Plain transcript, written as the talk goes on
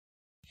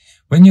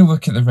When you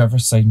look at the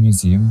Riverside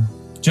Museum,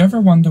 do you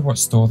ever wonder what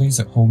stories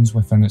it holds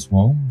within its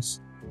walls?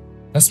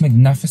 This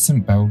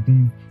magnificent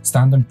building,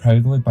 standing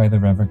proudly by the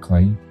River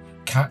Clyde,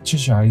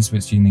 catches your eyes with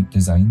its unique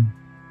design.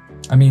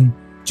 I mean,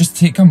 just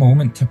take a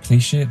moment to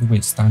appreciate the way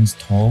it stands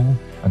tall,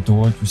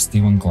 adored with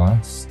steel and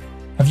glass.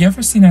 Have you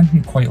ever seen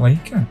anything quite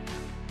like it?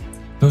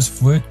 Those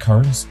fluid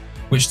curves,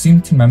 which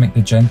seem to mimic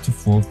the gentle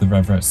flow of the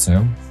river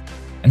itself.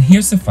 And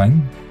here's the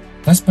thing,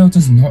 this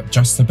building's not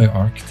just about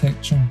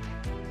architecture.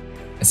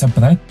 It's a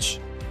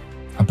bridge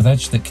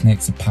that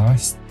connects the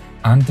past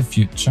and the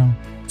future,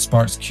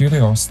 sparks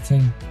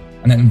curiosity,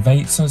 and it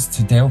invites us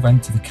to delve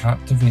into the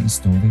captivating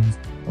stories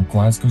of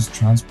Glasgow's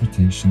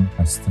transportation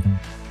history.